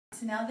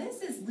So now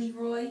this is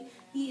Leroy.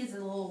 He is a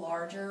little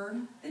larger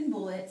than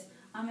Bullet,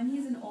 and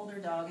he's an older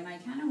dog. And I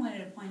kind of wanted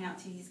to point out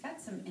to you, he's got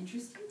some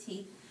interesting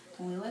teeth.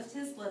 When we lift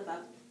his lip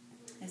up,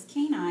 his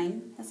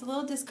canine has a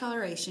little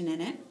discoloration in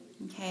it,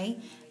 okay?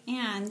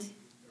 And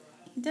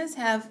he does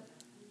have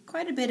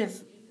quite a bit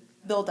of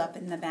buildup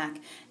in the back.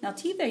 Now,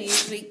 teeth are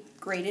usually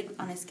graded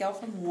on a scale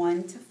from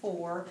 1 to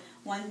 4,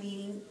 1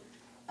 meaning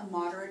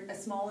a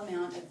small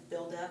amount of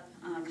buildup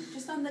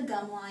just on the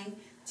gum line.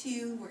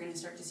 2, we're going to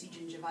start to see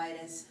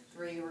gingivitis.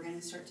 3, we're going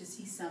to start to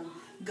see some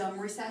gum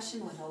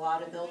recession with a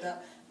lot of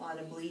buildup, a lot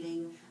of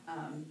bleeding.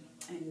 And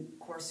of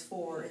course,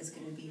 4 is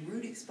going to be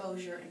root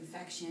exposure,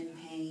 infection,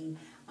 pain,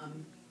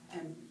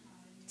 and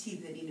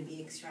teeth that need to be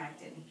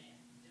extracted.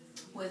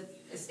 With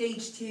a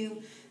stage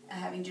 2,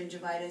 having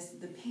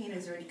gingivitis, the pain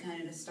is already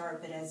kind of to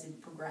start, but as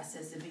it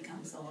progresses, it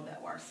becomes a little bit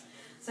worse.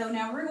 So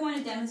now we're going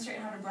to demonstrate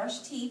how to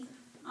brush teeth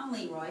on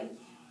Leroy.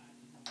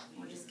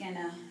 We're just going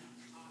to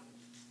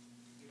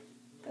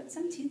put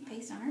some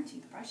toothpaste on our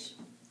toothbrush,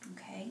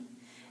 okay?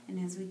 And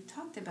as we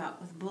talked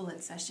about with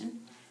Bullet session,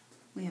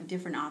 we have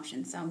different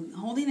options. So I'm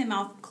holding the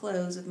mouth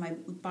closed with my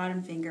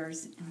bottom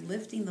fingers and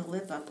lifting the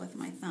lip up with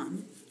my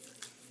thumb.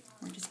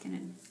 We're just going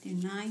to do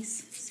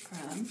nice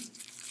scrub.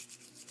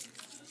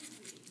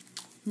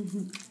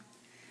 And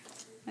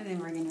then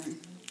we're going to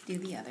do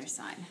the other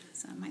side.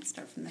 So I might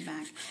start from the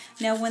back.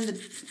 Now, when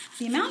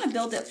the amount of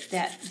buildup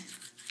that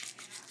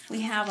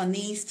we have on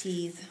these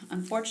teeth,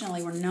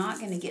 unfortunately, we're not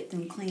going to get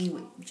them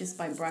clean just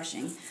by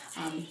brushing.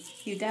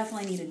 You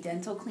definitely need a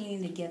dental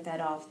cleaning to get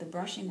that off. The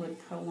brushing would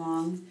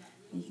prolong.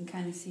 You can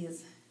kind of see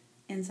his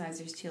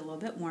incisors too a little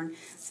bit worn.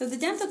 So the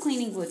dental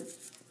cleaning would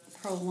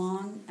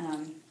prolong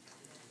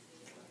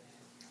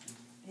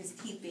his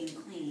teeth being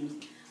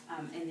cleaned,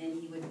 and then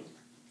he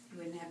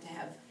wouldn't have to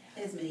have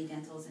as many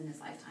dentals in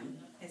his lifetime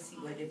as he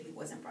would if he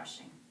wasn't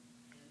brushing.